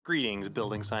Greetings,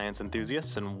 building science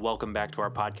enthusiasts, and welcome back to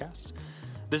our podcast.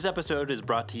 This episode is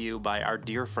brought to you by our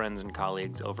dear friends and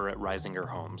colleagues over at Risinger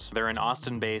Homes. They're an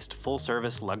Austin-based,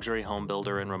 full-service luxury home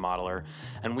builder and remodeler,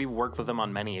 and we've worked with them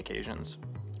on many occasions.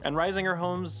 And Risinger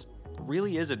Homes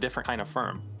really is a different kind of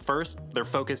firm. First, they're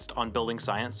focused on building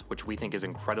science, which we think is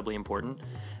incredibly important,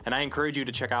 and I encourage you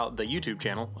to check out the YouTube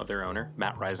channel of their owner,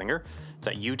 Matt Risinger. It's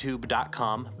at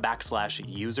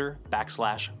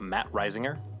youtube.com/user/Matt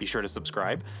Risinger. Be sure to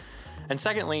subscribe. And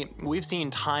secondly, we've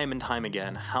seen time and time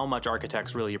again how much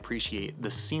architects really appreciate the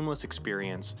seamless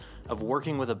experience of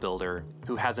working with a builder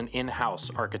who has an in-house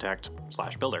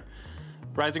architect/builder.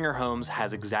 Risinger Homes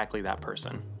has exactly that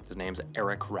person. His name's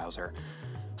Eric Rouser.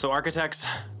 So architects,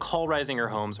 call Risinger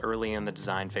Homes early in the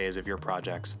design phase of your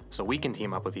projects so we can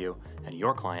team up with you and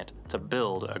your client to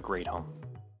build a great home.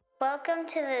 Welcome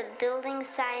to the Building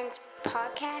Science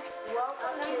Podcast.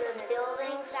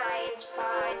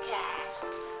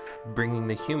 Bringing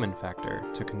the human factor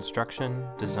to construction,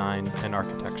 design, and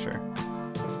architecture.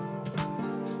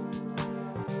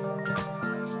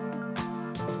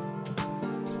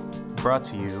 Brought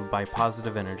to you by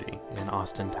Positive Energy in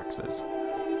Austin, Texas.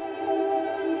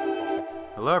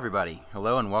 Hello, everybody.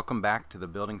 Hello, and welcome back to the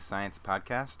Building Science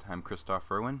Podcast. I'm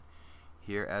Kristof,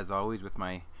 here as always with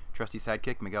my trusty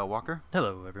sidekick, Miguel Walker.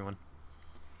 Hello, everyone.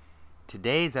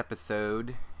 Today's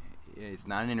episode is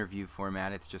not an interview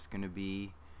format. It's just going to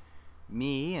be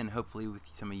me and hopefully with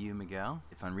some of you, Miguel.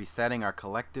 It's on resetting our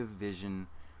collective vision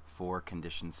for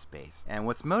conditioned space. And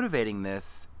what's motivating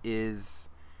this is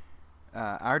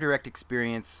our direct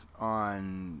experience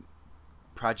on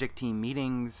project team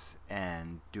meetings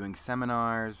and doing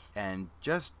seminars, and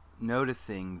just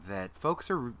noticing that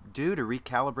folks are due to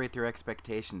recalibrate their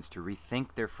expectations, to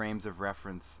rethink their frames of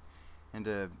reference, and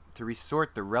to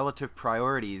resort the relative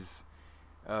priorities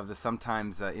of the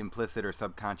sometimes implicit or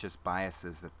subconscious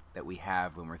biases that we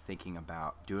have when we're thinking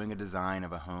about doing a design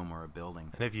of a home or a building.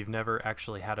 And if you've never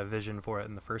actually had a vision for it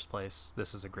in the first place,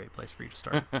 this is a great place for you to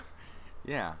start.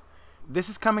 Yeah. This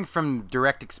is coming from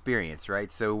direct experience,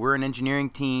 right? So we're an engineering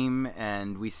team,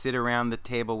 and we sit around the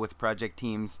table with project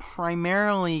teams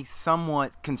primarily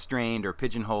somewhat constrained or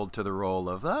pigeonholed to the role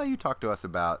of, you talk to us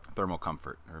about thermal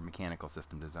comfort or mechanical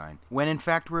system design. When in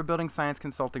fact we're a building science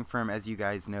consulting firm, as you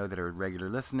guys know that are regular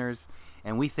listeners,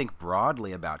 and we think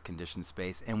broadly about conditioned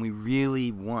space, and we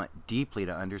really want deeply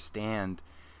to understand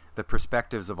the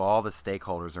perspectives of all the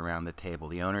stakeholders around the table.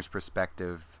 The owner's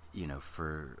perspective,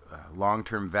 for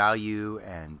long-term value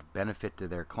and benefit to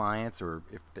their clients, or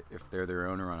if they're their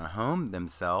owner on a home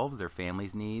themselves, their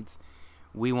family's needs.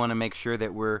 We want to make sure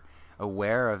that we're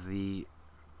aware of the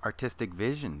artistic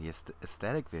vision, the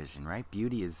aesthetic vision, right?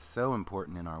 Beauty is so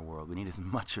important in our world. We need as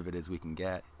much of it as we can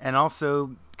get. And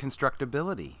also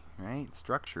constructability, right?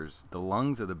 Structures, the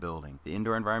lungs of the building, the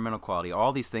indoor environmental quality,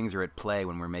 all these things are at play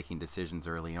when we're making decisions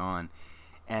early on.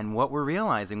 And what we're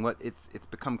realizing, it's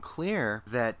become clear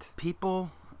that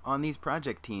people on these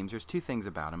project teams, there's two things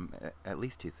about them, at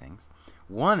least two things.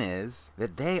 One is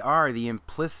that they are the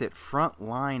implicit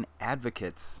frontline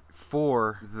advocates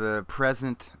for the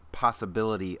present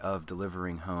possibility of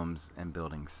delivering homes and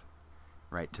buildings,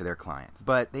 right, to their clients.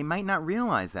 But they might not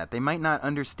realize that. They might not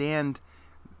understand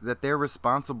that they're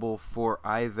responsible for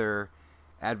either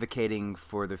advocating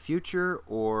for the future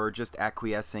or just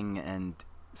acquiescing and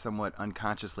somewhat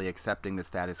unconsciously accepting the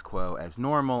status quo as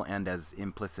normal and as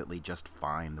implicitly just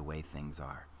fine the way things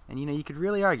are. And you could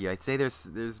really argue. I'd say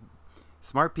there's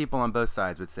smart people on both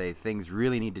sides would say things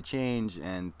really need to change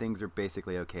and things are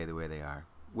basically okay the way they are.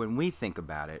 When we think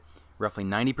about it, roughly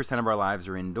 90% of our lives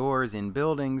are indoors in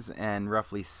buildings, and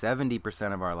roughly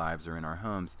 70% of our lives are in our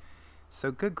homes. So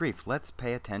good grief, let's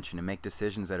pay attention and make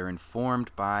decisions that are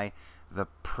informed by the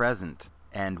present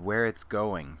and where it's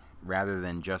going, rather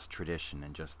than just tradition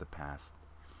and just the past.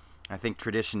 I think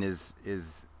tradition is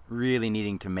really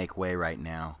needing to make way right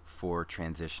now for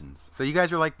transitions. So you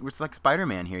guys are it's like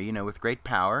Spider-Man here, with great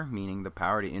power, meaning the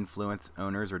power to influence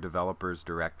owners or developers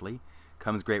directly,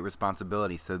 comes great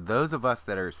responsibility. So those of us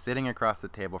that are sitting across the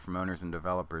table from owners and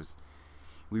developers,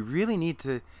 we really need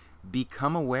to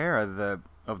become aware of the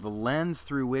lens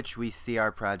through which we see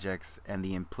our projects and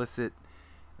the implicit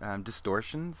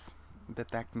distortions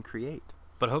that can create.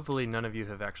 But hopefully none of you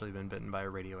have actually been bitten by a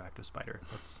radioactive spider.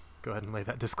 Let's go ahead and lay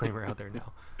that disclaimer out there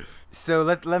now. So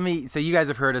so you guys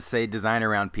have heard us say design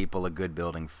around people, a good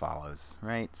building follows,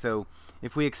 right? So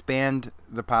if we expand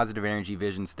the positive energy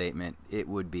vision statement, it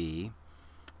would be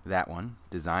that one: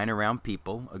 design around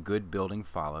people, a good building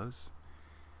follows.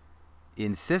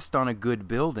 Insist on a good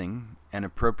building, an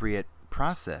appropriate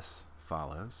process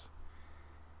follows.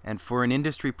 And for an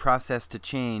industry process to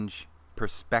change,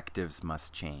 perspectives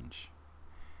must change.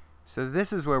 So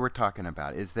this is where we're talking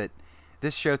about, is that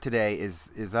this show today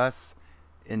is us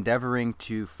endeavoring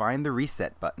to find the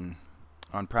reset button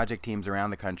on project teams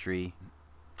around the country.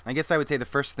 I guess I would say the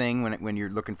first thing when you're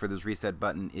looking for this reset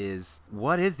button is,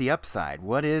 what is the upside?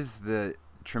 What is the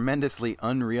tremendously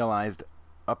unrealized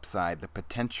upside, the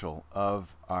potential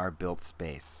of our built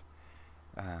space?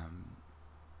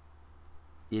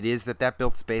 It is that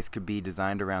built space could be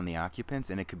designed around the occupants,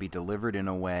 and it could be delivered in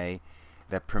a way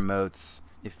that promotes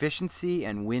efficiency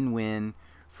and win-win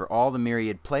for all the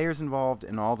myriad players involved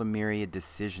and all the myriad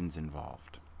decisions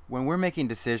involved. When we're making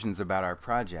decisions about our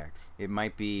projects, it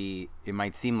might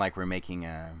seem like we're making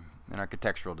an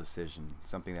architectural decision,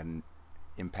 something that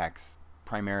impacts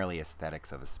primarily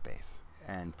aesthetics of a space.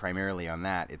 And primarily on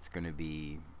that, it's going to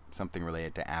be something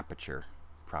related to aperture,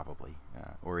 probably.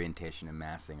 Orientation and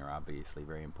massing are obviously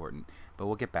very important, but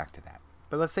we'll get back to that.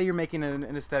 But let's say you're making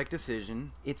an aesthetic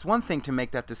decision. It's one thing to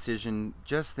make that decision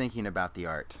just thinking about the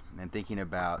art and thinking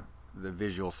about the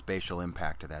visual spatial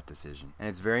impact of that decision. And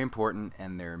it's very important,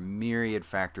 and there are myriad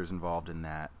factors involved in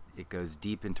that. It goes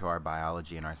deep into our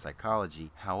biology and our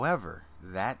psychology. However,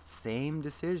 that same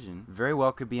decision very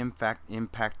well could be in fact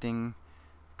impacting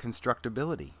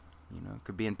constructability. It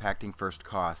could be impacting first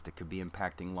cost. It could be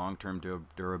impacting long-term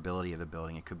durability of the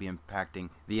building. It could be impacting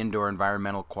the indoor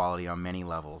environmental quality on many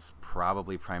levels,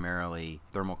 probably primarily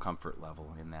thermal comfort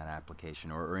level in that application,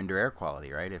 or indoor air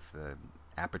quality, right? If the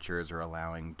apertures are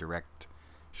allowing direct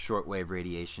shortwave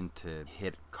radiation to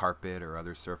hit carpet or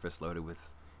other surface loaded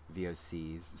with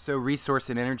VOCs. So resource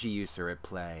and energy use are at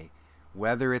play.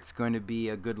 Whether it's going to be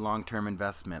a good long-term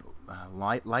investment,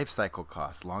 life cycle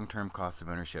costs, long-term costs of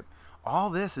ownership,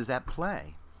 all this is at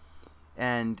play.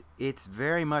 And it's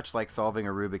very much like solving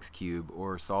a Rubik's Cube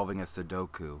or solving a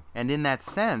Sudoku. And in that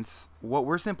sense, what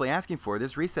we're simply asking for,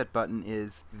 this reset button,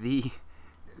 is the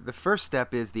first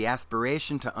step is the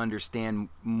aspiration to understand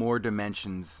more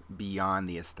dimensions beyond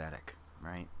the aesthetic,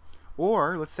 right?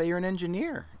 Or let's say you're an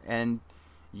engineer and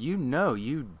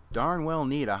you darn well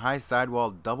need a high sidewall,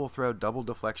 double throw, double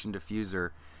deflection diffuser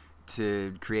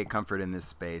to create comfort in this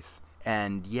space.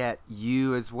 And yet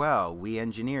you as well, we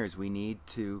engineers, we need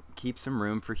to keep some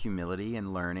room for humility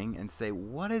and learning and say,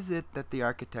 what is it that the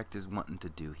architect is wanting to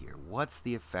do here? What's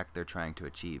the effect they're trying to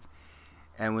achieve?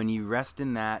 And when you rest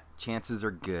in that, chances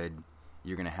are good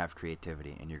you're going to have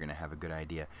creativity and you're going to have a good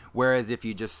idea. Whereas if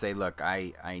you just say, look,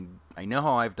 I know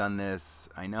how I've done this,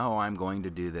 I know how I'm going to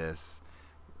do this,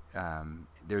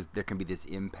 there can be this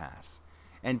impasse.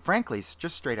 And frankly,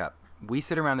 just straight up, we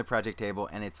sit around the project table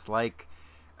and it's like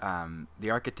the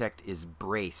architect is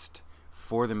braced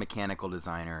for the mechanical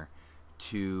designer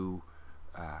to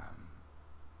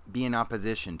be in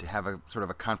opposition, to have a sort of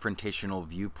a confrontational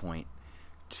viewpoint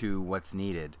to what's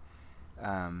needed.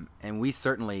 And we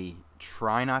certainly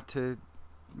try not to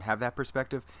have that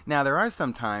perspective. Now, there are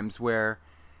some times where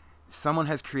someone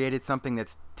has created something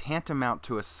that's tantamount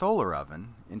to a solar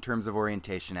oven in terms of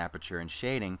orientation, aperture, and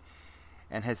shading,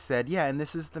 and has said, yeah, and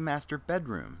this is the master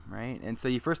bedroom, right? And so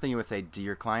the first thing you would say, do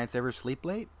your clients ever sleep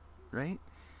late, right?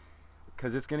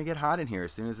 Because it's going to get hot in here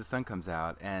as soon as the sun comes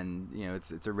out, and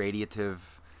it's a radiative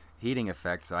heating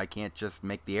effect, so I can't just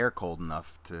make the air cold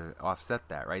enough to offset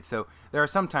that, right? So there are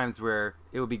some times where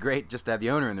it would be great just to have the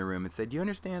owner in the room and say, do you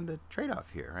understand the trade-off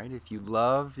here, right? If you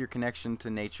love your connection to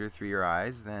nature through your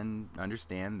eyes, then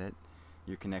understand that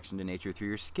your connection to nature through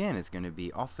your skin is going to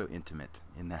be also intimate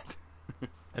in that.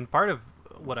 And part of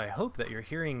what I hope that you're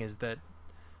hearing is that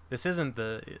this isn't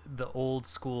the old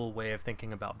school way of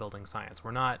thinking about building science. We're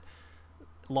not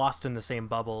lost in the same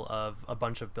bubble of a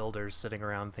bunch of builders sitting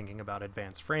around thinking about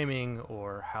advanced framing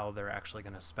or how they're actually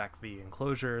going to spec the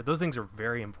enclosure. Those things are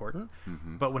very important.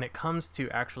 Mm-hmm. But when it comes to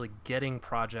actually getting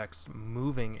projects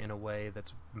moving in a way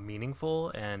that's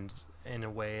meaningful and in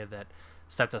a way that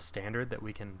sets a standard that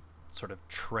we can sort of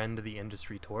trend the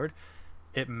industry toward,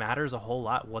 it matters a whole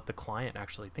lot what the client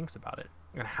actually thinks about it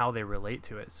and how they relate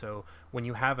to it. So when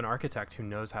you have an architect who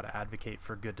knows how to advocate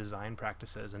for good design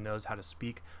practices and knows how to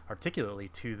speak articulately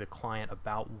to the client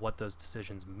about what those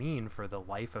decisions mean for the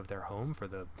life of their home, for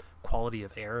the quality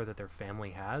of air that their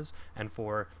family has, and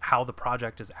for how the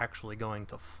project is actually going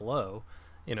to flow,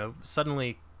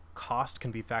 suddenly cost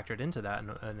can be factored into that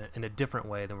in a different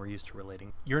way than we're used to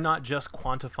relating. You're not just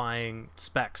quantifying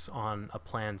specs on a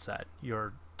plan set.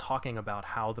 You're talking about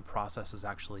how the process is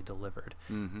actually delivered.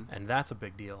 Mm-hmm. And that's a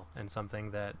big deal and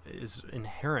something that is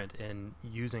inherent in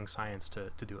using science to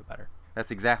do it better.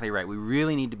 That's exactly right. We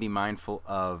really need to be mindful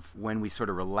of when we sort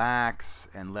of relax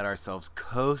and let ourselves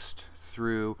coast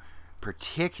through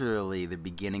particularly the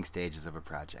beginning stages of a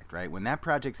project, right? When that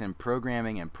project's in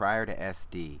programming and prior to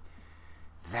SD,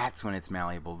 That's when it's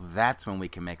malleable. That's when we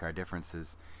can make our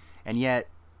differences. And yet,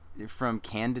 from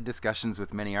candid discussions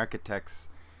with many architects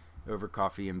over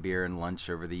coffee and beer and lunch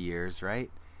over the years, right?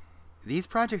 These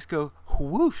projects go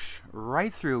whoosh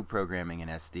right through programming in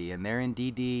SD, and they're in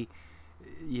DD,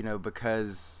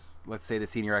 because let's say the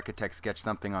senior architect sketched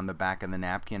something on the back of the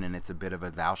napkin and it's a bit of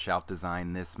a thou shalt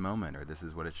design this moment, or this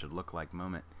is what it should look like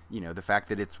moment. The fact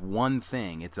that it's one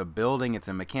thing, it's a building, it's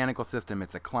a mechanical system,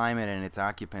 it's a climate and its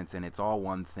occupants, and it's all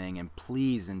one thing, and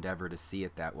please endeavor to see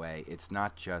it that way. It's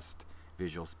not just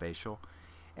visual spatial.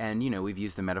 And, we've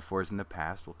used the metaphors in the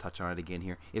past. We'll touch on it again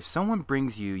here. If someone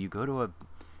brings you go to a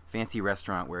fancy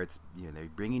restaurant where it's, they're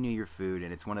bringing you your food,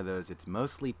 and it's one of those, it's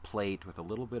mostly plate with a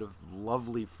little bit of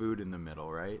lovely food in the middle,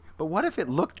 right? But what if it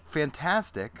looked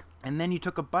fantastic, and then you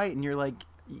took a bite and you're like,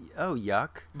 oh,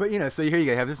 yuck. But, so here you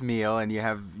go, you have this meal, and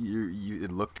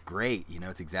it looked great,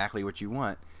 it's exactly what you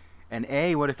want. And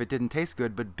A, what if it didn't taste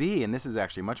good? But B, and this is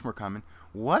actually much more common,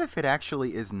 what if it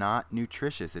actually is not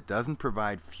nutritious? It doesn't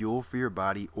provide fuel for your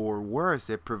body, or worse,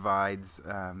 it provides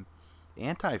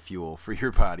anti-fuel for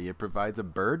your body. It provides a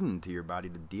burden to your body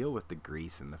to deal with the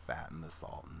grease and the fat and the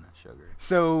salt and the sugar.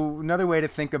 So another way to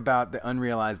think about the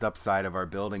unrealized upside of our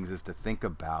buildings is to think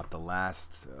about the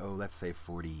last, let's say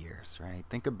 40 years, right?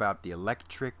 Think about the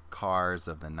electric cars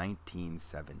of the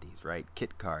 1970s, right?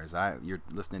 Kit cars. You're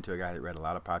listening to a guy that read a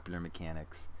lot of Popular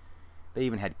Mechanics. They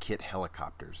even had kit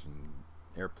helicopters and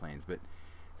airplanes. But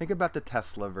think about the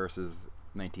Tesla versus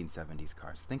 1970s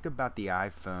cars. Think about the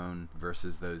iPhone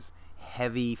versus those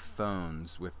heavy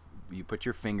phones with you put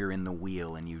your finger in the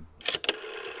wheel and you,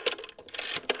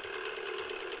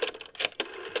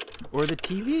 or the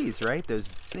TVs, right? Those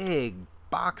big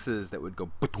boxes that would go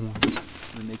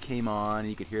when they came on, and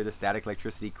you could hear the static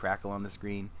electricity crackle on the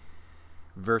screen,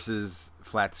 versus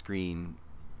flat screen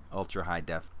ultra high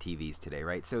def TVs today,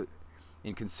 right? So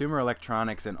in consumer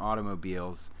electronics and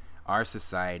automobiles, our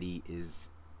society is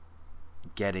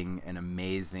getting an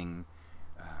amazing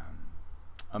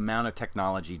amount of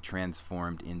technology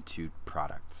transformed into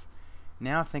products.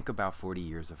 Now think about 40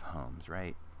 years of homes,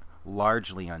 right?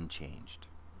 Largely unchanged.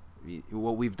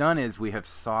 What we've done is we have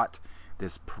sought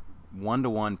this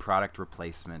one-to-one product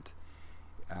replacement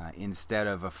instead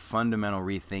of a fundamental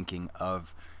rethinking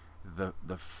of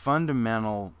the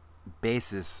fundamental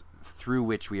basis through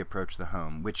which we approach the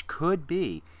home, which could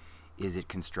be, is it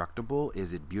constructible?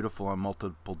 Is it beautiful on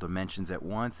multiple dimensions at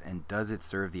once? And does it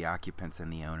serve the occupants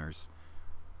and the owners?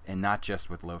 And not just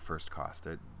with low first cost.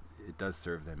 It does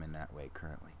serve them in that way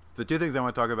currently. The two things I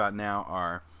want to talk about now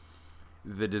are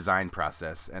the design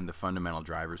process and the fundamental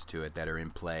drivers to it that are in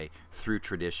play through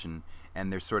tradition,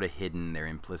 and they're sort of hidden, they're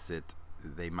implicit,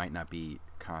 they might not be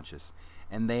conscious.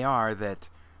 And they are that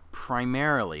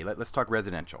primarily, let's talk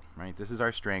residential, right? This is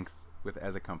our strength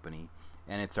as a company,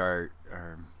 and it's our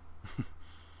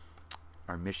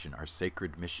our mission, our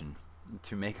sacred mission,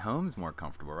 to make homes more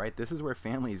comfortable, right? This is where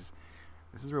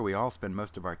we all spend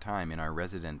most of our time, in our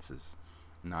residences,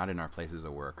 not in our places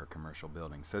of work or commercial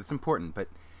buildings. So it's important. But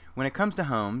when it comes to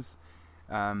homes,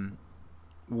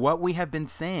 what we have been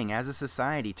saying as a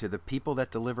society to the people that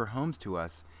deliver homes to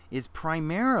us is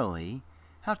primarily,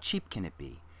 how cheap can it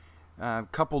be?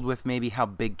 Coupled with maybe how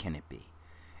big can it be?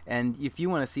 And if you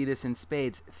want to see this in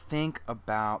spades, think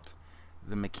about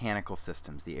the mechanical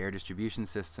systems, the air distribution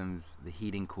systems, the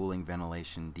heating, cooling,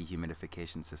 ventilation,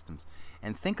 dehumidification systems,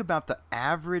 and think about the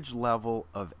average level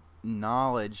of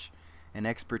knowledge and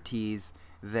expertise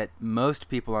that most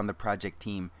people on the project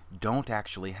team don't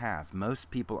actually have.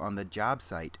 Most people on the job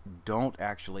site don't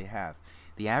actually have.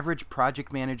 The average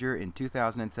project manager in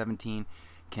 2017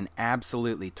 can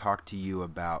absolutely talk to you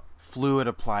about fluid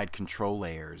applied control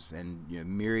layers and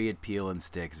myriad peel and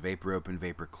sticks, vapor open,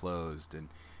 vapor closed, and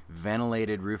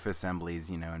ventilated roof assemblies,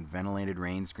 and ventilated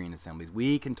rain screen assemblies.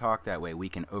 We can talk that way. We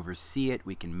can oversee it.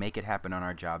 We can make it happen on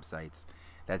our job sites.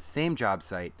 That same job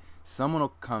site, someone will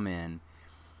come in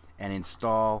and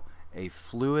install a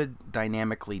fluid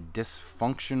dynamically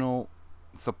dysfunctional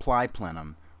supply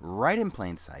plenum right in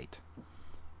plain sight,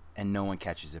 and no one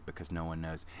catches it because no one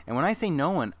knows. And when I say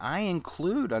no one, I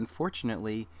include,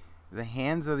 unfortunately, the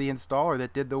hands of the installer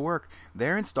that did the work.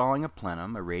 They're installing a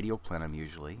plenum, a radial plenum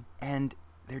usually, and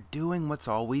they're doing what's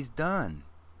always done,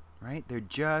 right? They're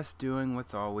just doing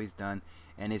what's always done,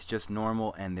 and it's just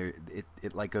normal, and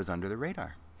it like goes under the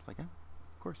radar. It's like, oh,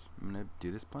 of course, I'm going to do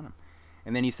this plenum.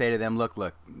 And then you say to them, look,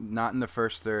 not in the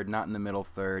first third, not in the middle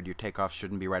third. Your takeoffs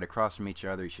shouldn't be right across from each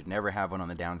other. You should never have one on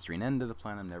the downstream end of the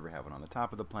plenum, never have one on the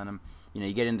top of the plenum.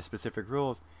 You get into specific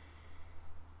rules,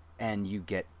 and you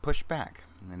get pushed back.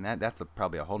 And that's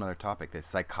probably a whole other topic, the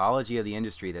psychology of the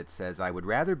industry that says, I would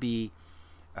rather be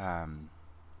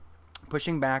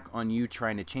pushing back on you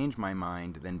trying to change my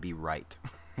mind than be right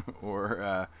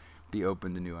or be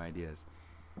open to new ideas.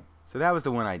 So that was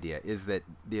the one idea, is that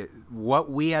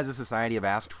what we as a society have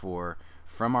asked for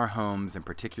from our homes, and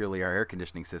particularly our air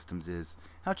conditioning systems, is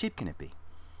how cheap can it be?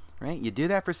 Right? You do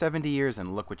that for 70 years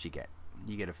and look what you get.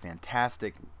 You get a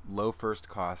fantastic low first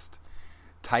cost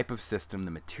type of system.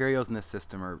 The materials in the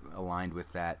system are aligned with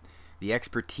that. The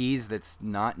expertise that's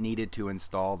not needed to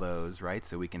install those, right?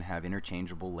 So we can have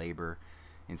interchangeable labor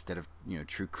instead of,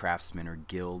 true craftsmen or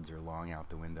guilds or long out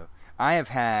the window. I have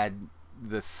had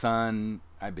the sun,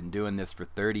 I've been doing this for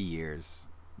 30 years,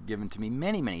 given to me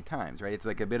many, many times, right? It's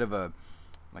like a bit of a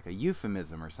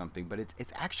euphemism or something, but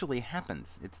it's actually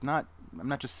happens. It's not, I'm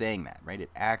not just saying that, right? It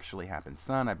actually happens.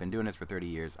 Son, I've been doing this for 30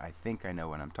 years. I think I know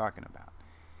what I'm talking about.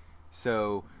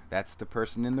 So that's the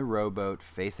person in the rowboat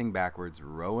facing backwards,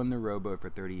 rowing the rowboat for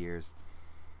 30 years.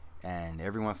 And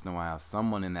every once in a while,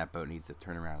 someone in that boat needs to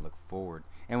turn around and look forward.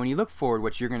 And when you look forward,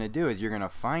 what you're going to do is you're going to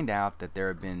find out that there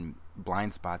have been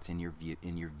blind spots in your view,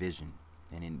 in your vision,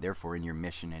 and therefore in your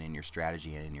mission and in your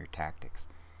strategy and in your tactics.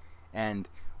 And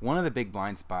one of the big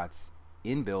blind spots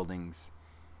in buildings,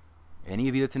 any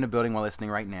of you that's in a building while listening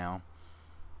right now,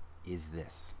 is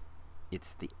this.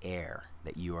 It's the air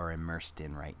that you are immersed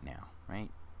in right now, right?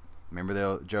 Remember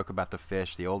the joke about the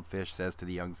fish? The old fish says to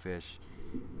the young fish,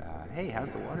 hey,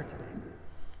 how's the water today?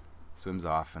 Swims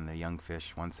off, and the young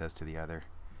fish, one says to the other,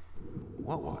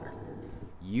 what water?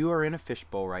 You are in a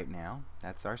fishbowl right now.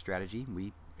 That's our strategy.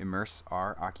 We immerse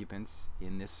our occupants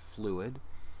in this fluid,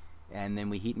 and then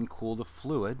we heat and cool the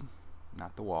fluid,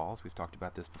 not the walls. We've talked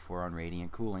about this before on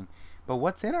radiant cooling. But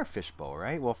what's in our fishbowl,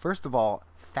 right? Well, first of all,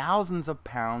 thousands of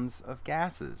pounds of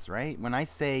gases, right? When I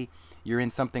say you're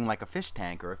in something like a fish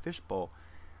tank or a fishbowl,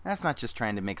 that's not just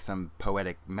trying to make some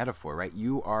poetic metaphor, right?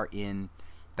 You are in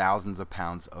thousands of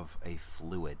pounds of a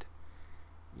fluid.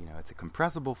 It's a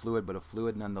compressible fluid, but a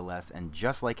fluid nonetheless. And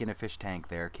just like in a fish tank,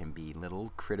 there can be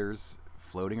little critters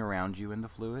floating around you in the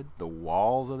fluid. The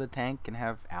walls of the tank can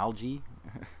have algae,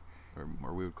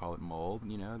 or we would call it mold.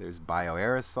 There's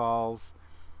bioaerosols,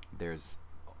 there's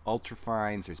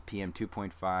ultrafines, there's PM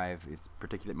 2.5, it's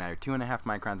particulate matter 2.5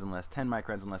 microns and less, 10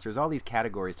 microns and less. There's all these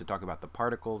categories to talk about the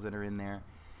particles that are in there.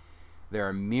 There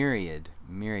are myriad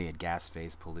gas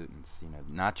phase pollutants,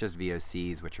 not just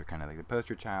VOCs, which are kind of like the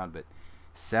poster child, but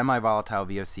semi-volatile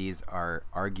VOCs are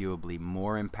arguably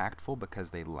more impactful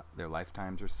because their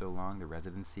lifetimes are so long, the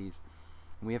residencies.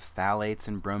 We have phthalates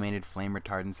and bromated flame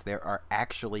retardants. There are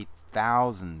actually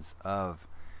thousands of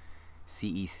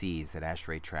CECs that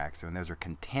ASHRAE tracks, and those are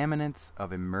contaminants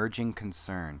of emerging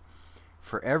concern.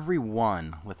 For every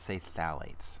one, let's say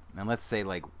phthalates, and let's say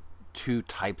like 2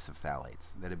 types of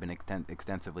phthalates that have been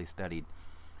extensively studied,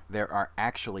 there are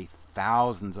actually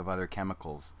thousands of other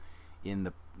chemicals in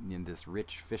this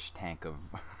rich fish tank of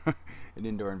an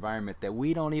indoor environment that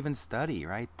we don't even study,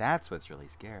 right? That's what's really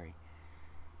scary.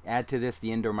 Add to this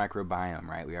the indoor microbiome,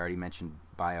 right? We already mentioned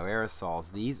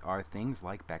bioaerosols. These are things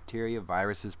like bacteria,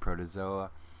 viruses,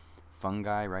 protozoa,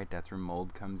 fungi, right? That's where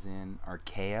mold comes in.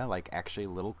 Archaea, like actually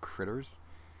little critters,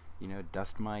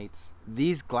 dust mites.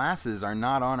 These glasses are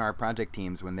not on our project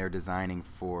teams when they're designing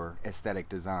for aesthetic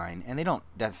design, and they don't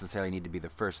necessarily need to be the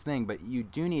first thing, but you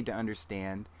do need to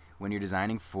understand when you're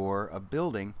designing for a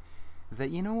building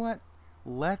that,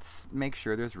 let's make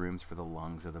sure there's rooms for the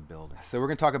lungs of the building. So we're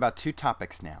going to talk about 2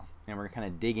 topics now, and we're going to kind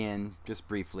of dig in just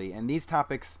briefly. And these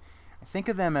topics, think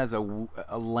of them as a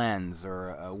lens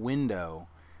or a window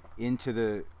into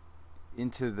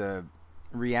the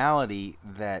reality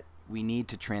that we need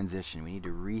to transition. We need to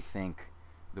rethink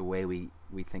the way we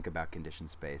think about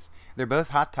conditioned space. They're both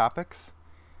hot topics.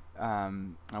 I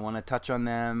want to touch on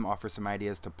them, offer some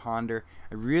ideas to ponder.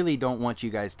 I really don't want you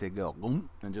guys to go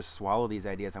and just swallow these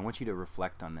ideas. I want you to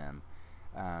reflect on them.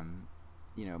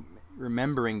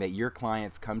 Remembering that your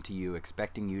clients come to you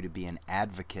expecting you to be an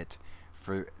advocate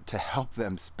to help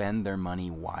them spend their money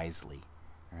wisely,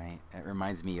 right? It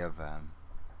reminds me of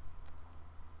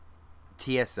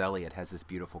T.S. Eliot has this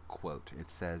beautiful quote. It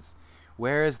says,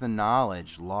 "Where is the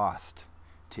knowledge lost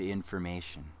to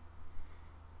information?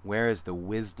 Where is the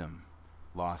wisdom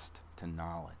lost to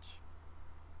knowledge?"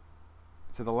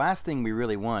 So the last thing we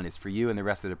really want is for you and the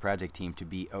rest of the project team to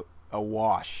be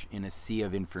awash in a sea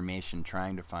of information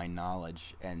trying to find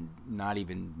knowledge and not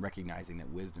even recognizing that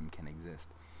wisdom can exist.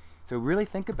 So really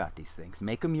think about these things.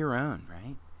 Make them your own,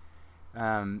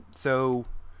 right? So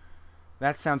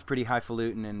that sounds pretty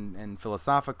highfalutin and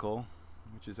philosophical,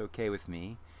 which is okay with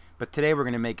me. But today I'm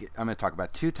going to talk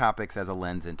about 2 topics as a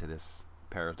lens into this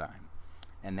paradigm.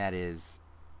 And that is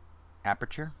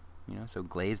aperture, so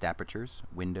glazed apertures,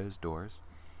 windows, doors,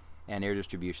 and air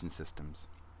distribution systems.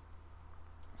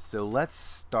 So let's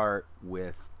start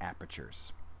with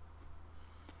apertures.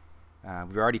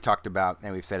 We've already talked about,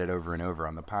 and we've said it over and over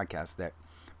on the podcast, that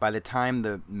by the time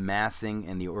the massing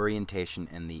and the orientation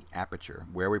and the aperture,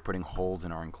 where we're putting holes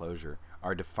in our enclosure,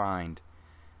 are defined,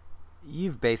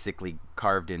 you've basically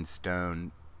carved in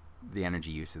stone the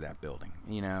energy use of that building.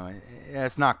 You know,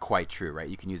 it's not quite true, right?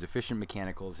 You can use efficient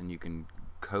mechanicals, and you can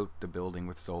coat the building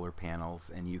with solar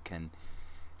panels, and you can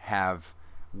have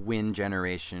wind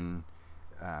generation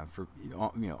for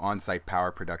on-site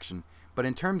power production. But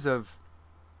in terms of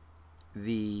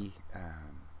the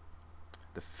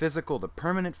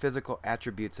permanent physical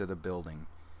attributes of the building,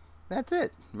 that's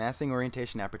it. Massing,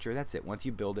 orientation, aperture, that's it. Once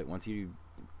you build it, once you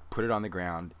put it on the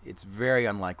ground, it's very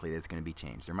unlikely that it's going to be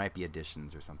changed. There might be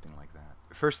additions or something like that.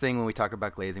 First thing, when we talk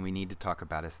about glazing, we need to talk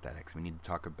about aesthetics. We need to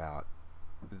talk about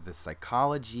the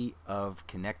psychology of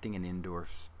connecting an indoor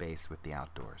space with the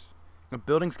outdoors. A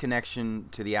building's connection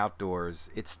to the outdoors,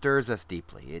 it stirs us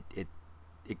deeply.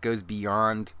 It goes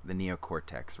beyond the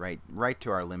neocortex, right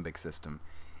to our limbic system,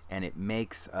 and it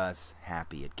makes us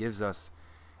happy. It gives us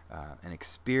an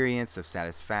experience of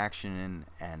satisfaction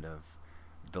and of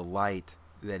delight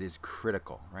that is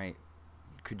critical, right?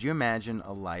 Could you imagine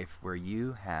a life where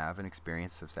you have an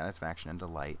experience of satisfaction and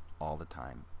delight all the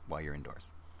time while you're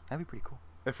indoors? That'd be pretty cool.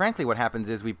 But frankly, what happens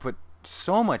is we put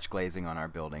so much glazing on our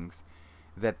buildings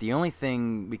that the only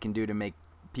thing we can do to make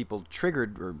people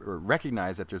triggered or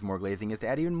recognize that there's more glazing is to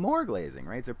add even more glazing,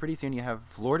 right? So pretty soon you have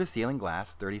floor-to-ceiling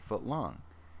glass 30 foot long,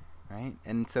 right?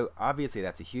 And so obviously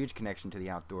that's a huge connection to the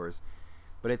outdoors.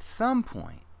 But at some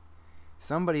point,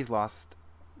 somebody's lost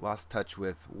touch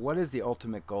with what is the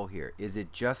ultimate goal here. Is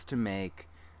it just to make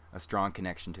a strong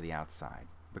connection to the outside?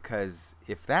 Because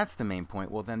if that's the main point,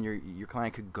 well, then your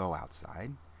client could go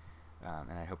outside.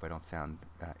 And I hope I don't sound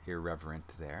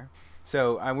irreverent there.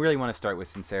 So I really want to start with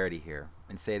sincerity here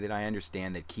and say that I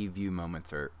understand that key view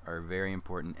moments are very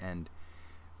important, and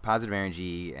positive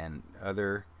energy and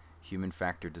other human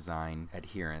factor design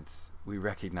adherence, we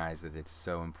recognize that it's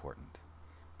so important.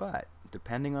 But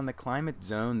depending on the climate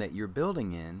zone that you're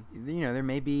building in, there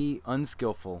may be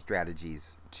unskillful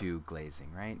strategies to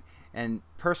glazing, right? And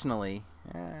personally,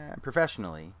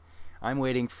 professionally, I'm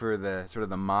waiting for the sort of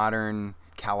the modern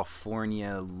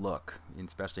California look,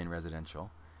 especially in residential,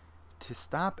 to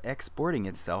stop exporting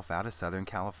itself out of Southern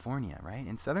California, right?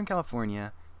 In Southern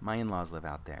California, my in-laws live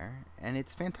out there, and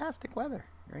it's fantastic weather,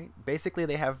 right? Basically,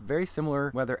 they have very similar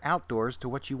weather outdoors to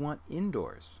what you want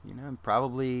indoors, and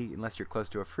probably, unless you're close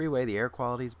to a freeway, the air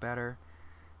quality is better.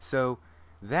 So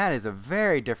that is a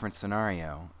very different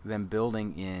scenario than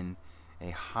building in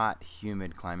a hot,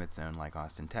 humid climate zone like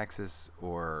Austin, Texas,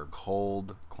 or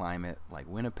cold climate like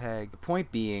Winnipeg. The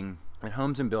point being that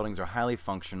homes and buildings are highly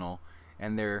functional,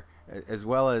 and they're, as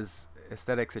well as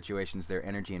aesthetic situations, they're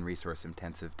energy and resource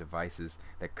intensive devices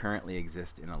that currently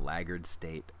exist in a laggard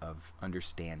state of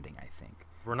understanding, I think.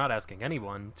 We're not asking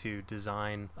anyone to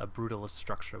design a brutalist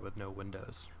structure with no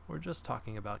windows. We're just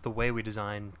talking about the way we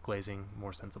design glazing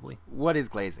more sensibly. What is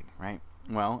glazing, right?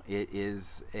 Well, it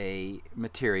is a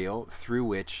material through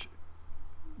which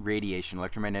radiation,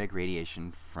 electromagnetic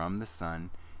radiation from the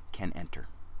sun can enter.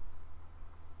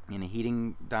 In a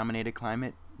heating-dominated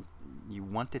climate, you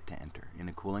want it to enter. In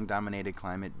a cooling-dominated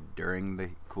climate during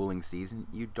the cooling season,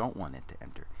 you don't want it to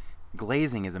enter.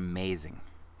 Glazing is amazing.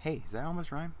 Hey, does that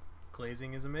almost rhyme?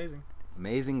 Glazing is amazing.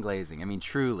 Amazing glazing. I mean,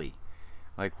 truly.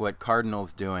 Like what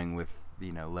Cardinal's doing with,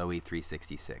 Low E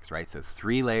 366, right? So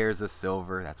 3 layers of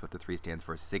silver, that's what the 3 stands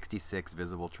for, 66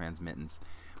 visible transmittance.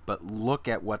 But look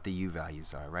at what the U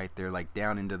values are, right? They're like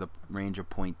down into the range of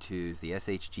 0.2s. The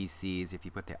SHGCs, if you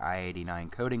put the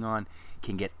I-89 coating on,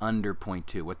 can get under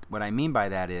 0.2. What I mean by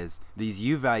that is these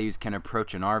U values can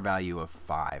approach an R value of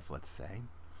 5, let's say.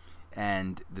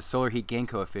 And the solar heat gain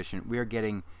coefficient, we are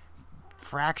getting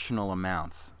fractional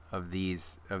amounts of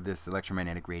this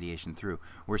electromagnetic radiation through.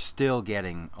 We're still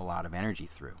getting a lot of energy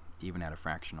through, even at a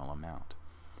fractional amount,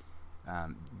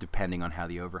 depending on how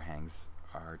the overhangs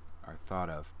are thought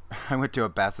of. I went to a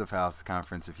Passive House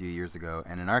conference a few years ago,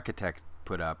 and an architect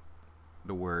put up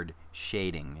the word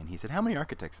shading, and he said, how many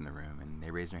architects in the room? And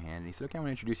they raised their hand, and he said, okay, I want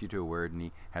to introduce you to a word, and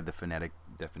he had the phonetic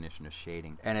definition of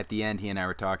shading. And at the end, he and I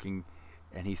were talking,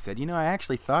 and he said, I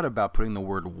actually thought about putting the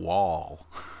word wall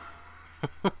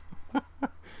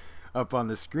up on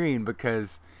the screen,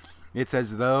 because it's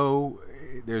as though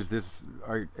there's this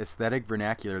aesthetic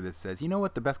vernacular that says,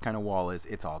 what the best kind of wall is?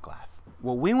 It's all glass.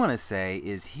 What we want to say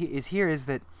is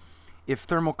that if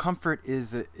thermal comfort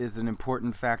is an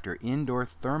important factor, indoor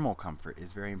thermal comfort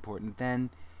is very important, then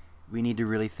we need to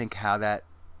really think how that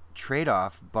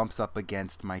trade-off bumps up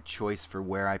against my choice for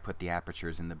where I put the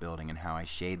apertures in the building and how I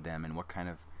shade them and what kind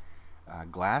of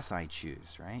glass I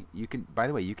choose, right? You can, by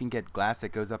the way, you can get glass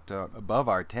that goes up to above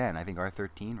R10, I think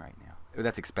R13 right now.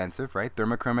 That's expensive, right?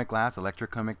 Thermochromic glass,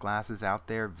 electrochromic glass is out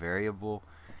there, variable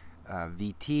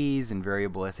VTs and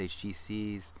variable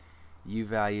SHGCs, U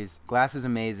values. Glass is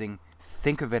amazing.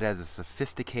 Think of it as a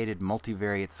sophisticated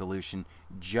multivariate solution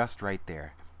just right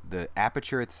there. The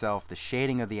aperture itself, the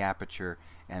shading of the aperture,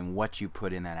 and what you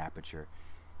put in that aperture.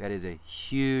 That is a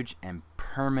huge and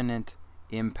permanent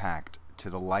impact to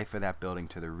the life of that building,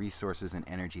 to the resources and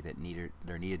energy that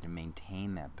are needed to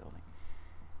maintain that building.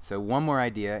 So one more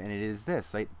idea, and it is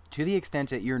this: like, to the extent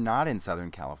that you're not in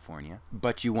Southern California,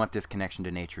 but you want this connection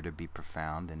to nature to be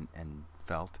profound and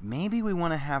felt, maybe we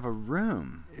want to have a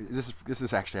room. This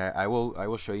is actually, I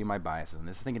will show you my biases, and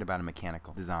this is thinking about a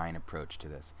mechanical design approach to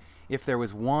this. If there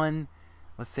was one,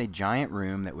 let's say, giant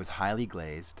room that was highly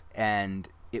glazed, and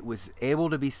it was able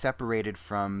to be separated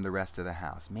from the rest of the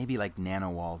house, maybe like nano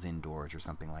walls indoors or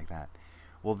something like that,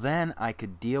 well, then I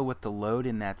could deal with the load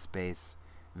in that space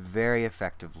very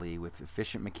effectively with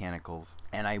efficient mechanicals,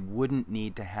 and I wouldn't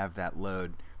need to have that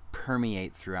load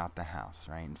permeate throughout the house,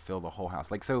 right, and fill the whole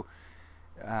house. Like, so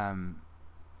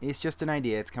it's just an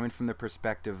idea. It's coming from the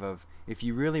perspective of, if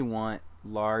you really want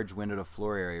large window to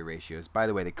floor area ratios, by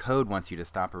the way, the code wants you to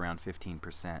stop around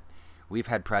 15%. We've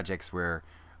had projects where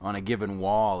on a given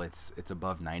wall it's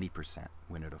above 90%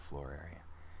 window to floor area,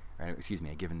 right? Excuse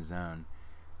me, a given zone.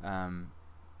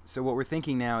 So what we're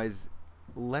thinking now is,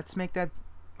 let's make that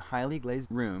highly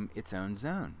glazed room its own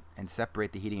zone and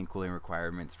separate the heating and cooling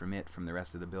requirements from the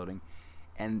rest of the building.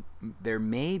 And there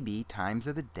may be times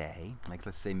of the day, like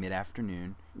let's say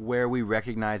mid-afternoon, where we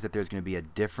recognize that there's going to be a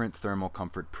different thermal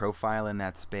comfort profile in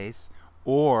that space,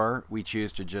 or we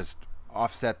choose to just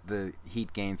offset the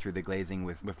heat gain through the glazing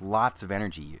with lots of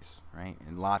energy use, right?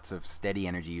 And lots of steady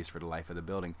energy use for the life of the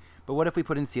building. But what if we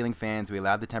put in ceiling fans, we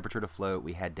allowed the temperature to float,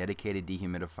 we had dedicated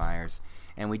dehumidifiers,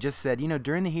 and we just said,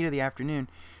 during the heat of the afternoon,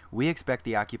 we expect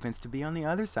the occupants to be on the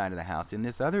other side of the house in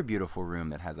this other beautiful room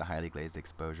that has a highly glazed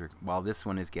exposure, while this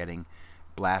one is getting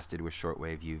blasted with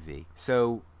shortwave UV.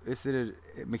 So this is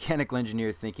a mechanical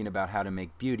engineer thinking about how to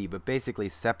make beauty, but basically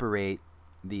separate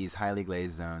these highly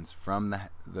glazed zones from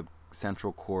the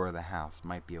central core of the house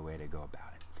might be a way to go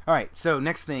about it. All right, so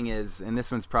next thing is, and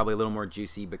this one's probably a little more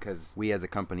juicy because we as a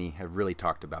company have really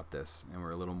talked about this and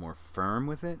we're a little more firm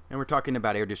with it, and we're talking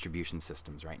about air distribution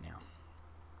systems right now.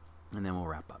 And then we'll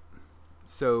wrap up.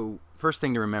 So first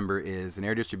thing to remember is an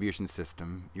air distribution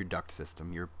system, your duct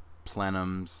system, your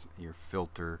plenums, your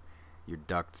filter, your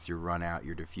ducts, your runout,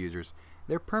 your diffusers,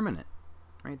 they're permanent,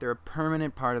 right? They're a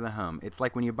permanent part of the home. It's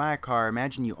like when you buy a car,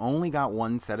 imagine you only got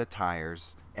one set of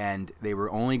tires and they were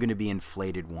only going to be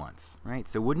inflated once, right?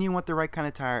 So wouldn't you want the right kind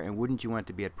of tire, and wouldn't you want it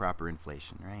to be at proper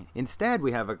inflation, right? Instead,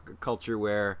 we have a culture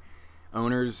where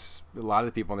owners, a lot of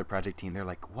the people on the project team, they're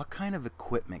like, what kind of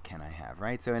equipment can I have,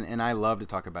 right? So, and I love to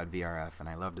talk about VRF, and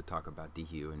I love to talk about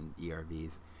DHU and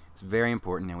ERVs. It's very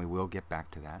important, and we will get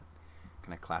back to that.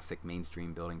 Kind of classic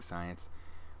mainstream building science.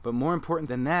 But more important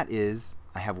than that is,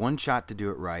 I have one shot to do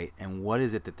it right, and what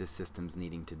is it that this system's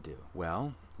needing to do?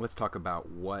 Well, let's talk about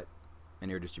what an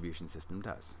air distribution system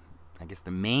does. I guess the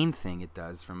main thing it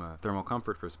does from a thermal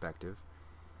comfort perspective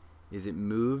is it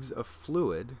moves a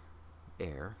fluid,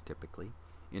 air typically,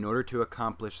 in order to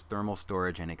accomplish thermal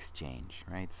storage and exchange,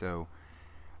 right? So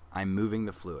I'm moving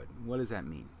the fluid. What does that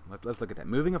mean? Let's look at that.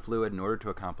 Moving a fluid in order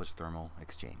to accomplish thermal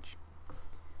exchange.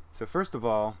 So first of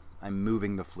all, I'm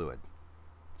moving the fluid.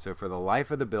 So for the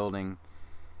life of the building,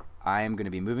 I am going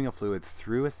to be moving a fluid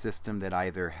through a system that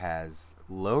either has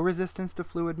low resistance to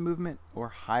fluid movement or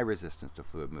high resistance to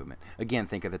fluid movement. Again,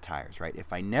 think of the tires, right?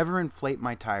 If I never inflate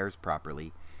my tires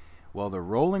properly, well, the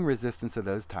rolling resistance of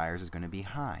those tires is going to be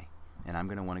high, and I'm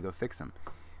going to want to go fix them.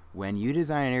 When you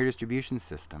design an air distribution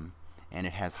system and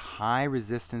it has high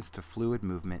resistance to fluid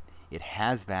movement, it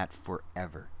has that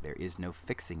forever. There is no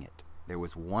fixing it. There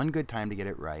was one good time to get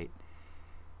it right,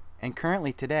 and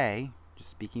currently today, just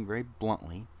speaking very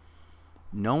bluntly,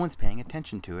 no one's paying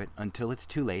attention to it until it's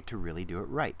too late to really do it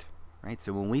right, right?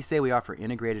 So when we say we offer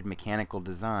integrated mechanical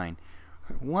design,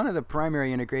 one of the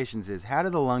primary integrations is, how do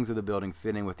the lungs of the building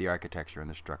fit in with the architecture and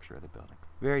the structure of the building?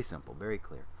 Very simple, very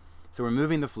clear. So we're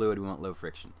moving the fluid, we want low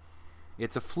friction.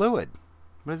 It's a fluid.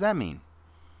 What does that mean?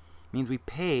 It means we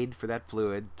paid for that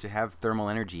fluid to have thermal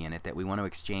energy in it that we want to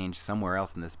exchange somewhere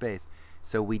else in the space,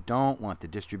 so we don't want the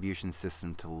distribution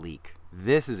system to leak.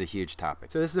 This is a huge topic.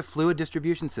 So this is a fluid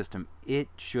distribution system. It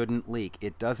shouldn't leak.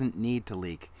 It doesn't need to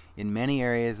leak. In many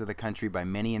areas of the country, by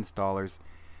many installers,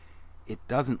 it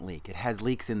doesn't leak. It has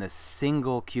leaks in the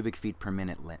single cubic feet per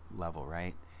minute level,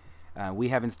 right? We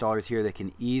have installers here that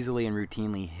can easily and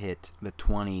routinely hit the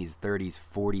 20s, 30s,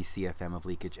 40 CFM of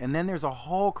leakage. And then there's a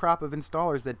whole crop of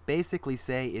installers that basically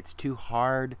say it's too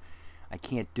hard, I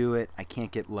can't do it, I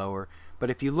can't get lower. But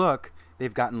if you look,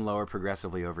 they've gotten lower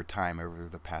progressively over time, over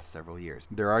the past several years.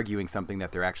 They're arguing something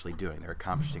that they're actually doing. They're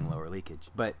accomplishing lower leakage.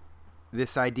 But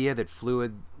this idea that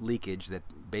fluid leakage, that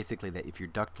basically that if your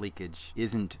duct leakage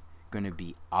isn't going to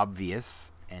be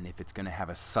obvious, and if it's going to have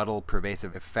a subtle,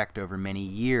 pervasive effect over many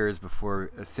years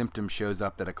before a symptom shows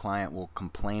up that a client will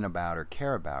complain about or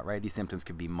care about, right? These symptoms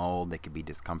could be mold, they could be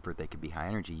discomfort, they could be high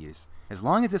energy use. As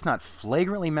long as it's not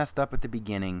flagrantly messed up at the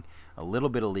beginning, a little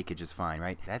bit of leakage is fine,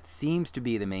 right? That seems to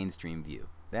be the mainstream view.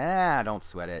 Don't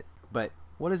sweat it. But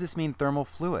what does this mean, thermal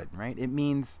fluid, right? It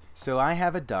means, so I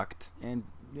have a duct, and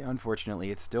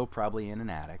unfortunately, it's still probably in an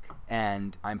attic,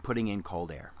 and I'm putting in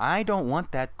cold air. I don't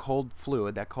want that cold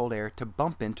fluid, that cold air, to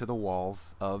bump into the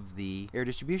walls of the air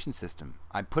distribution system.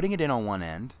 I'm putting it in on one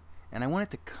end, and I want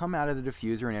it to come out of the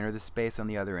diffuser and enter the space on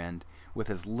the other end with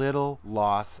as little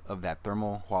loss of that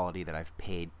thermal quality that I've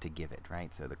paid to give it,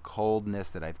 right? So the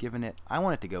coldness that I've given it, I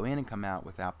want it to go in and come out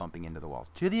without bumping into the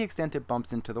walls. To the extent it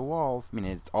bumps into the walls, I mean,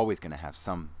 it's always going to have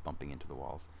some bumping into the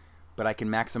walls, but I can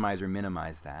maximize or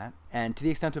minimize that. And to the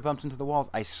extent it bumps into the walls,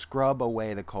 I scrub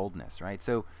away the coldness, right?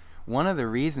 So one of the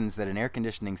reasons that an air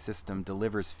conditioning system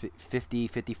delivers 50,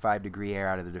 55 degree air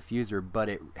out of the diffuser, but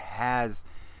it has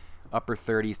upper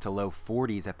 30s to low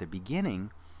 40s at the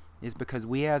beginning, is because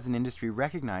we as an industry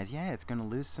recognize, it's going to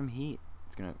lose some heat.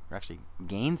 It's going to actually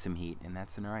gain some heat in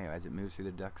that scenario as it moves through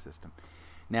the duct system.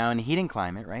 Now, in a heating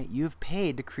climate, right, you've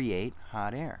paid to create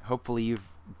hot air. Hopefully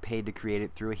you've paid to create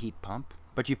it through a heat pump.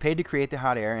 But you paid to create the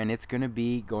hot air, and it's going to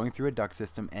be going through a duct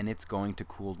system, and it's going to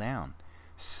cool down.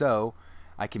 So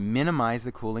I can minimize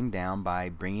the cooling down by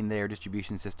bringing the air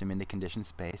distribution system into conditioned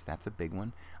space. That's a big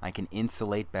one. I can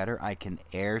insulate better. I can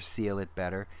air seal it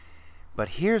better. But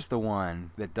here's the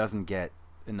one that doesn't get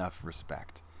enough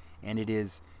respect, and it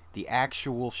is the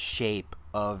actual shape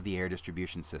of the air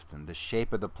distribution system, the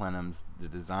shape of the plenums, the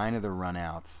design of the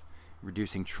runouts,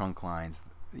 reducing trunk lines.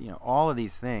 All of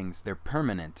these things, they're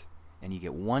permanent. And you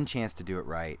get one chance to do it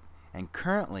right. And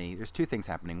currently, there's two things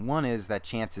happening. One is that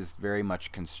chance is very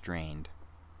much constrained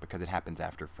because it happens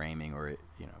after framing or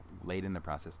late in the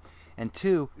process. And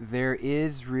two, there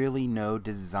is really no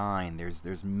design.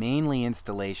 There's mainly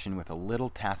installation with a little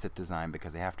tacit design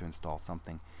because they have to install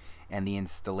something. And the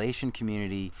installation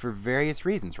community, for various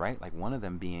reasons, right? Like one of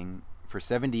them being, for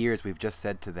 70 years, we've just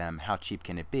said to them, how cheap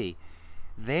can it be?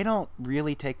 They don't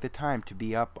really take the time to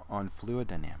be up on fluid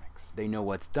dynamics. They know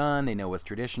what's done, they know what's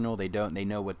traditional, they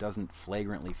know what doesn't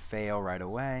flagrantly fail right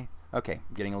away. Okay,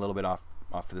 getting a little bit off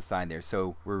to the side there.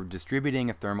 So we're distributing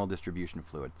a thermal distribution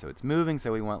fluid. So it's moving,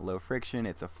 so we want low friction.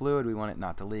 It's a fluid, we want it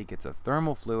not to leak. It's a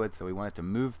thermal fluid, so we want it to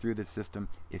move through the system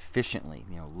efficiently,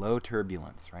 low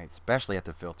turbulence, right? Especially at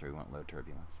the filter, we want low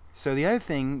turbulence. So the other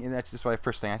thing, and that's just why the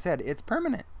first thing I said, it's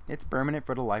permanent. It's permanent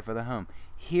for the life of the home.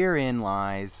 Herein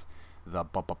lies the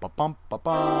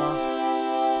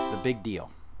big deal,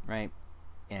 right?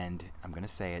 And I'm going to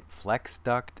say it, flex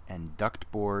duct and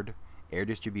duct board air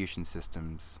distribution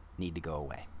systems need to go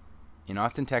away. In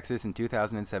Austin, Texas in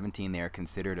 2017, they are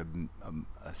considered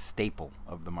a staple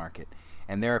of the market.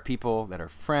 And there are people that are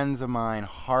friends of mine,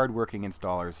 hardworking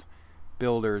installers,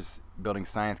 builders, building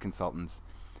science consultants,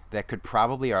 that could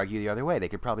probably argue the other way. They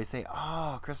could probably say,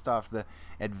 Kristof, the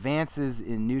advances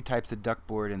in new types of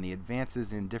ductboard and the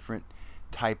advances in different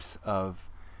types of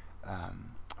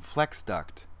flex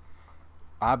duct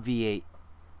obviate,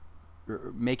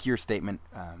 or make your statement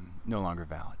no longer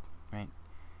valid, right?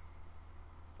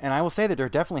 And I will say that there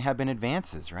definitely have been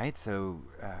advances, right? So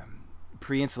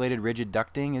pre-insulated rigid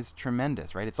ducting is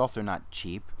tremendous, right? It's also not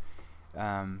cheap.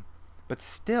 But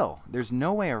still, there's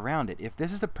no way around it. If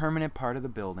this is a permanent part of the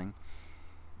building,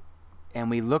 and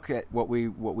we look at what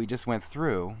we just went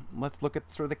through, let's look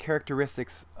at sort of the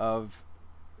characteristics of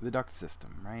the duct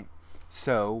system, right?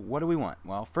 So what do we want?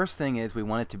 Well, first thing is we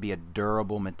want it to be a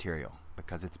durable material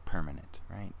because it's permanent,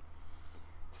 right?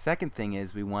 Second thing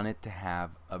is we want it to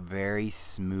have a very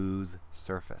smooth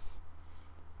surface.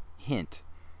 Hint,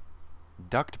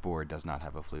 duct board does not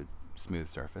have a smooth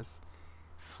surface.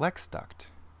 Flex duct,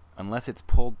 unless it's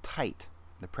pulled tight,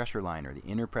 the pressure liner, the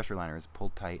inner pressure liner is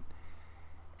pulled tight,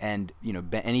 and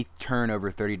any turn over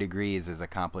 30 degrees is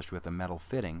accomplished with a metal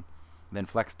fitting, then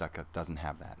flex duct doesn't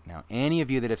have that. Now, any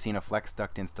of you that have seen a flex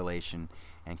duct installation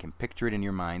and can picture it in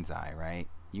your mind's eye, right?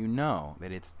 You know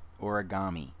that it's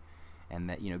origami, and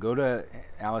that go to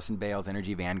Allison Bale's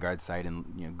Energy Vanguard site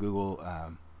and Google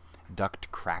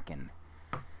duct kraken.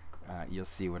 you'll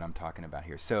see what I'm talking about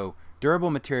here. So durable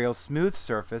material, smooth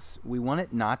surface. We want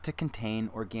it not to contain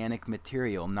organic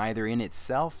material, neither in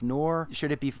itself nor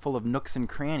should it be full of nooks and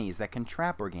crannies that can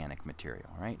trap organic material,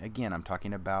 right? Again, I'm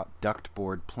talking about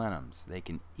ductboard plenums. They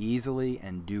can easily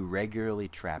and do regularly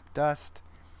trap dust.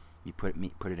 You put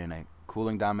it in a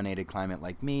cooling dominated climate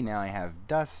like me, now I have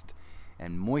dust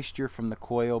and moisture from the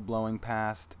coil blowing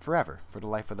past forever, for the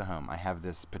life of the home. I have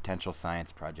this potential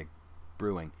science project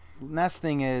brewing. Next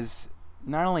thing is,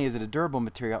 not only is it a durable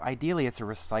material, ideally it's a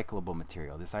recyclable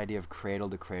material. This idea of cradle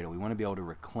to cradle. We want to be able to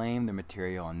reclaim the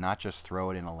material and not just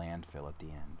throw it in a landfill at the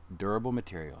end. Durable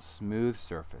material, smooth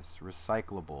surface,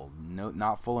 recyclable,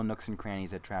 not full of nooks and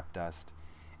crannies that trap dust,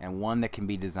 and one that can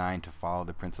be designed to follow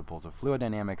the principles of fluid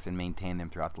dynamics and maintain them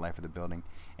throughout the life of the building.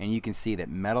 And you can see that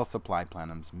metal supply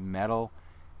plenums, metal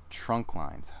trunk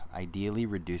lines, ideally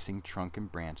reducing trunk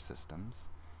and branch systems.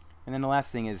 And then the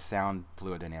last thing is sound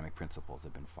fluid dynamic principles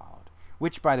have been followed.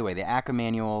 Which, by the way, the ACA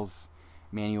manuals,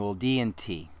 manual D and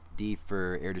T, D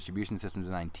for air distribution systems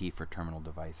design, T for terminal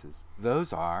devices.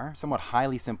 Those are somewhat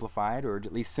highly simplified, or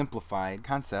at least simplified,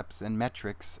 concepts and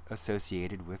metrics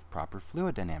associated with proper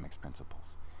fluid dynamics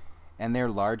principles. And they're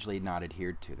largely not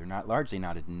adhered to. They're not largely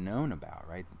not known about,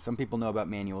 right? Some people know about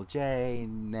Manual J,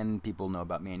 and then people know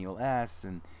about Manual S,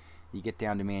 and you get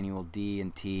down to Manual D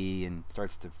and T, and it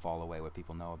starts to fall away what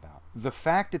people know about. The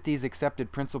fact that these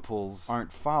accepted principles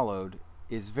aren't followed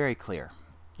is very clear.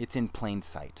 It's in plain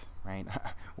sight, right?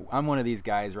 I'm one of these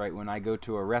guys, right? When I go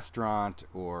to a restaurant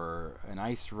or an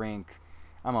ice rink,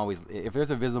 I'm always, if there's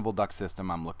a visible duct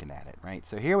system, I'm looking at it, right?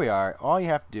 So here we are. All you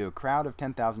have to do, a crowd of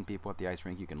 10,000 people at the ice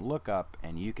rink, you can look up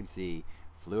and you can see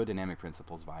fluid dynamic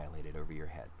principles violated over your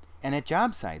head. And at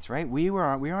job sites, right? We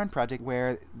are on a project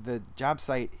where the job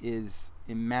site is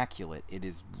immaculate. It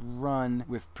is run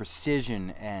with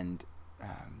precision, and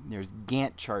there's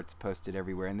Gantt charts posted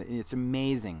everywhere, and it's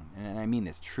amazing. And I mean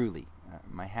this truly.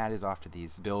 My hat is off to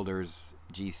these builders,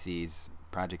 GCs,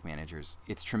 project managers.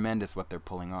 It's tremendous what they're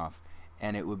pulling off.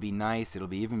 And it would be nice, it'll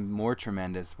be even more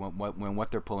tremendous when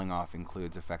what they're pulling off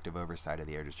includes effective oversight of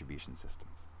the air distribution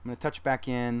systems. I'm going to touch back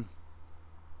in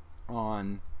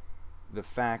on the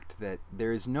fact that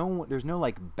there's no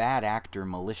like bad actor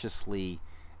maliciously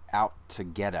out to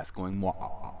get us going,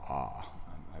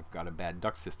 I've got a bad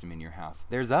duct system in your house.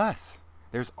 There's us.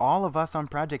 There's all of us on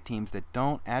project teams that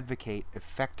don't advocate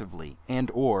effectively and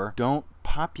or don't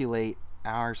populate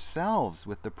ourselves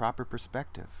with the proper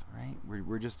perspective, right?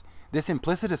 We're just, this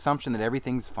implicit assumption that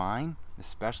everything's fine,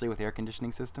 especially with air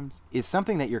conditioning systems, is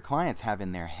something that your clients have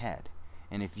in their head.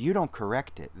 And if you don't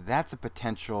correct it, that's a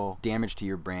potential damage to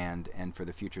your brand and for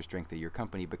the future strength of your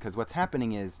company, because what's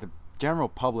happening is the general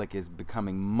public is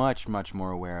becoming much, much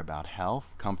more aware about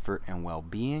health, comfort, and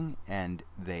well-being, and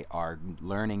they are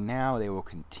learning now, they will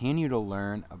continue to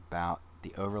learn about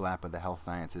the overlap of the health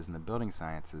sciences and the building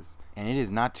sciences. And it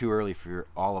is not too early for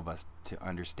all of us to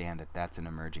understand that that's an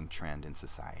emerging trend in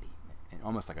society,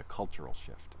 almost like a cultural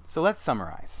shift. So let's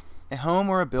summarize. A home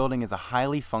or a building is a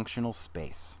highly functional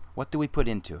space. What do we put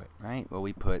into it, right? Well,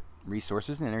 we put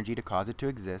resources and energy to cause it to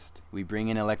exist. We bring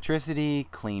in electricity,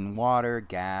 clean water,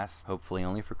 gas, hopefully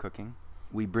only for cooking.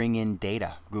 We bring in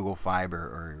data, Google Fiber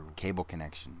or cable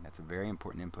connection. That's a very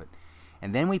important input.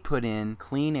 And then we put in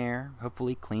clean air,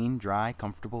 hopefully clean, dry,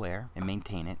 comfortable air, and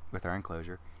maintain it with our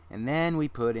enclosure. And then we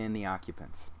put in the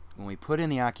occupants. When we put in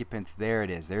the occupants, there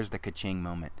it is. There's the ka-ching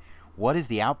moment. What is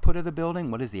the output of the building?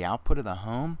 What is the output of the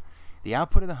home? The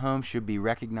output of the home should be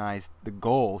recognized. The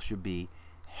goal should be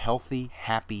healthy,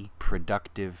 happy,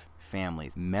 productive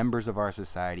families, members of our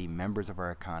society, members of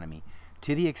our economy.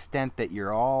 To the extent that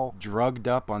you're all drugged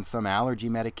up on some allergy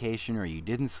medication or you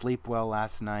didn't sleep well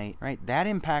last night, right? That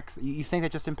impacts, you think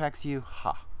that just impacts you?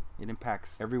 It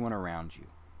impacts everyone around you.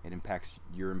 It impacts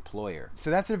your employer. So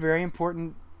that's a very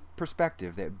important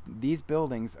perspective, that these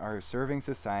buildings are serving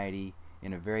society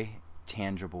in a very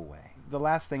tangible way. The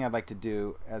last thing I'd like to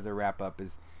do as a wrap up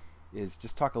is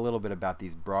just talk a little bit about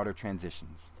these broader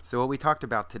transitions. So what we talked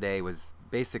about today was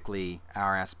basically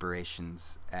our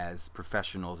aspirations as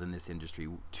professionals in this industry.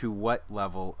 To what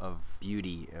level of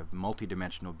beauty, of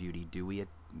multidimensional beauty, do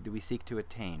we seek to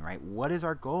attain, right? What is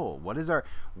our goal? What is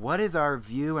our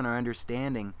view and our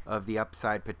understanding of the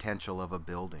upside potential of a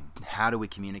building? How do we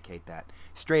communicate that?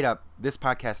 Straight up, this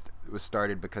podcast was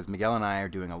started because Miguel and I are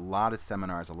doing a lot of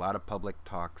seminars, a lot of public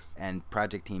talks and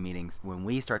project team meetings. When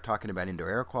we start talking about indoor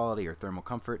air quality or thermal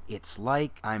comfort, it's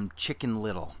like I'm Chicken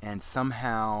Little and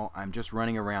somehow I'm just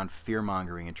running around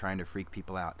fear-mongering and trying to freak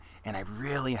people out. And I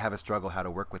really have a struggle how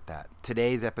to work with that.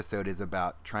 Today's episode is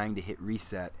about trying to hit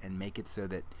reset and make it so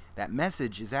that that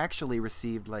message is actually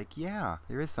received like, yeah,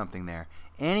 there is something there.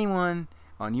 Anyone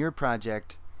on your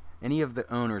project, any of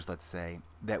the owners, let's say,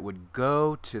 that would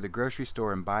go to the grocery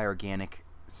store and buy organic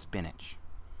spinach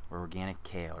or organic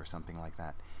kale or something like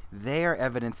that, they are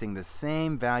evidencing the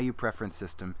same value preference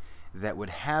system that would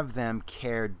have them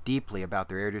care deeply about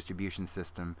their air distribution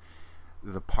system,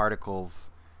 the particles,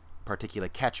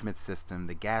 particulate catchment system,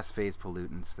 the gas phase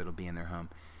pollutants that'll be in their home.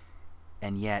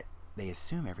 And yet they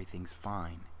assume everything's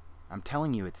fine. I'm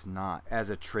telling you it's not. As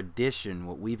a tradition,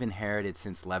 what we've inherited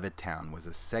since Levittown was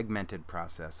a segmented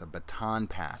process, a baton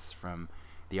pass from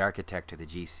the architect to the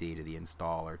GC to the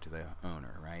installer to the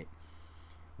owner, right?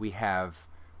 We have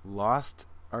lost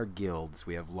our guilds,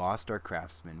 we have lost our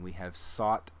craftsmen, we have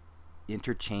sought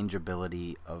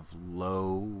interchangeability of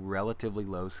relatively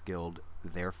low skilled,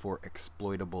 therefore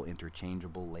exploitable,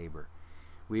 interchangeable labor.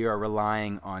 We are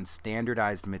relying on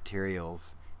standardized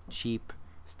materials, cheap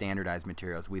standardized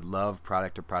materials. We love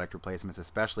product-to-product replacements,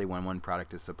 especially when one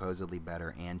product is supposedly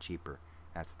better and cheaper.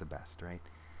 That's the best, right?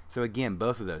 So again,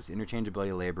 both of those,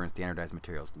 interchangeability of labor and standardized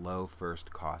materials, low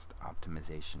first cost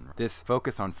optimization. This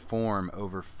focus on form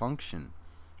over function,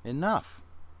 enough.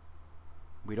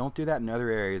 We don't do that in other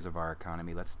areas of our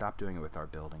economy. Let's stop doing it with our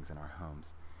buildings and our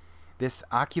homes. This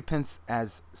occupants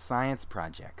as science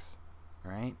projects,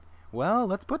 right? Well,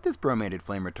 let's put this bromated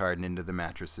flame retardant into the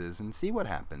mattresses and see what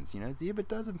happens. See if it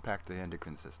does impact the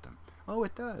endocrine system. Oh,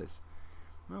 it does.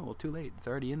 Oh, well, too late. It's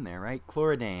already in there, right?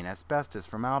 Chloridane, asbestos,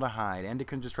 formaldehyde,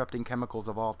 endocrine disrupting chemicals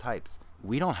of all types.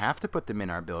 We don't have to put them in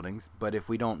our buildings, but if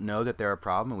we don't know that they're a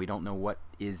problem and we don't know what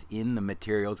is in the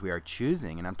materials we are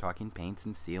choosing, and I'm talking paints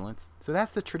and sealants. So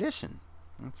that's the tradition.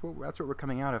 That's what we're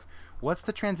coming out of. What's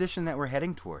the transition that we're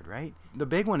heading toward, right? The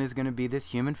big one is going to be this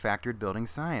human-factored building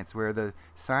science, where the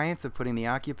science of putting the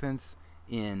occupants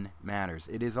in matters.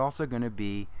 It is also going to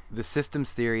be the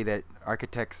systems theory that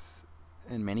architects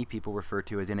and many people refer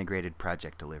to as integrated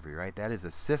project delivery, right? That is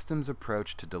a systems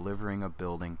approach to delivering a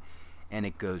building, and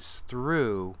it goes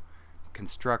through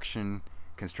construction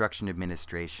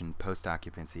administration,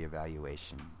 post-occupancy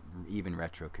evaluation, even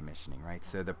retro-commissioning, right?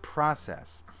 So the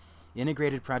process,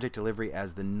 integrated project delivery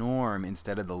as the norm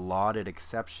instead of the lauded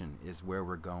exception, is where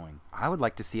we're going. I would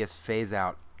like to see us phase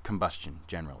out combustion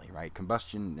generally, right?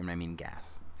 Combustion, and I mean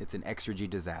gas. It's an exergy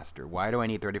disaster. Why do I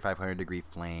need 3,500 degree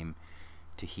flame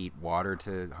to heat water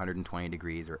to 120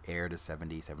 degrees or air to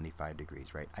 70, 75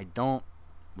 degrees, right?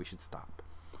 We should stop.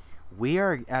 We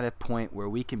are at a point where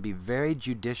we can be very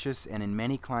judicious and in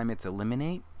many climates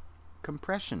eliminate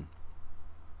compression.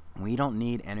 We don't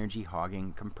need energy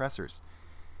hogging compressors,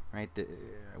 right?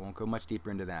 I won't go much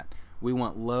deeper into that. We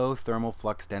want low thermal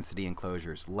flux density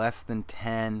enclosures, less than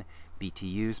 10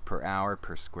 BTUs per hour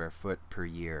per square foot per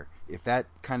year. If that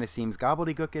kind of seems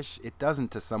gobbledygookish, it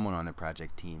doesn't to someone on the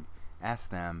project team.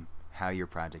 Ask them how your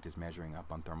project is measuring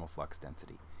up on thermal flux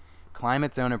density.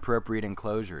 Climate zone appropriate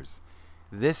enclosures.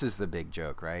 This is the big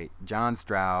joke, right? John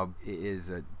Straub is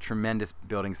a tremendous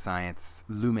building science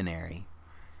luminary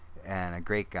and a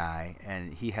great guy,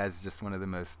 and he has just one of the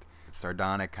most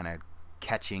sardonic, kind of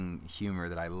catching humor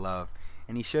that I love.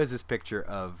 And he shows this picture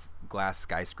of glass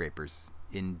skyscrapers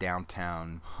in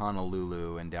downtown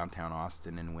Honolulu and downtown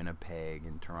Austin and Winnipeg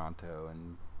and Toronto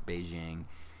and Beijing.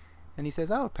 And he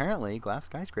says, apparently glass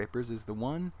skyscrapers is the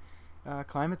one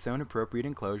climate zone appropriate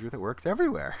enclosure that works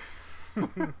everywhere.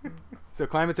 So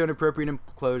climate zone appropriate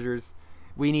enclosures,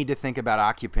 we need to think about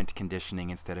occupant conditioning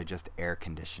instead of just air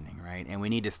conditioning, right? And we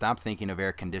need to stop thinking of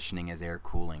air conditioning as air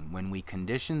cooling. When we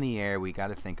condition the air, we got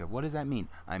to think of, what does that mean?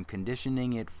 I'm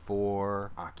conditioning it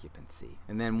for occupancy.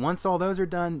 And then once all those are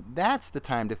done, that's the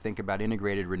time to think about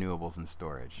integrated renewables and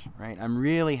storage, right? I'm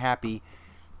really happy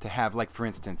to have, like, for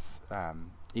instance,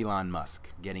 Elon Musk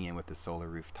getting in with the solar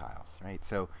roof tiles, right?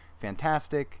 So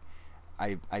fantastic.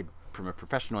 I from a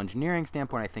professional engineering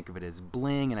standpoint, I think of it as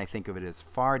bling, and I think of it as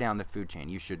far down the food chain.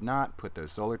 You should not put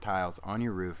those solar tiles on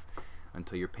your roof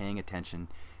until you're paying attention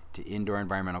to indoor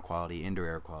environmental quality, indoor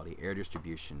air quality, air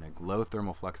distribution, a low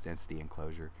thermal flux density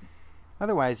enclosure.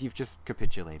 Otherwise, you've just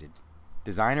capitulated.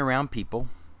 Design around people,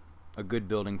 a good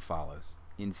building follows.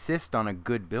 Insist on a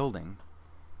good building,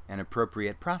 an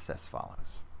appropriate process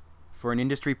follows. For an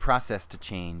industry process to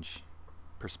change,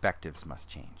 perspectives must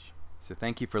change. So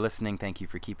thank you for listening. Thank you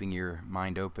for keeping your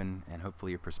mind open, and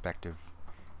hopefully your perspective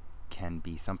can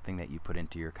be something that you put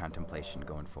into your contemplation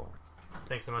going forward.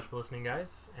 Thanks so much for listening,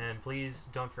 guys. And please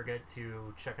don't forget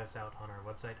to check us out on our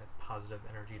website at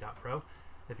positiveenergy.pro.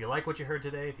 If you like what you heard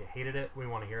today, if you hated it, we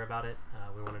want to hear about it.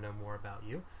 We want to know more about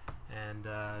you. And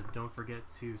don't forget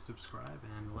to subscribe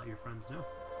and let your friends know.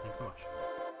 Thanks so much.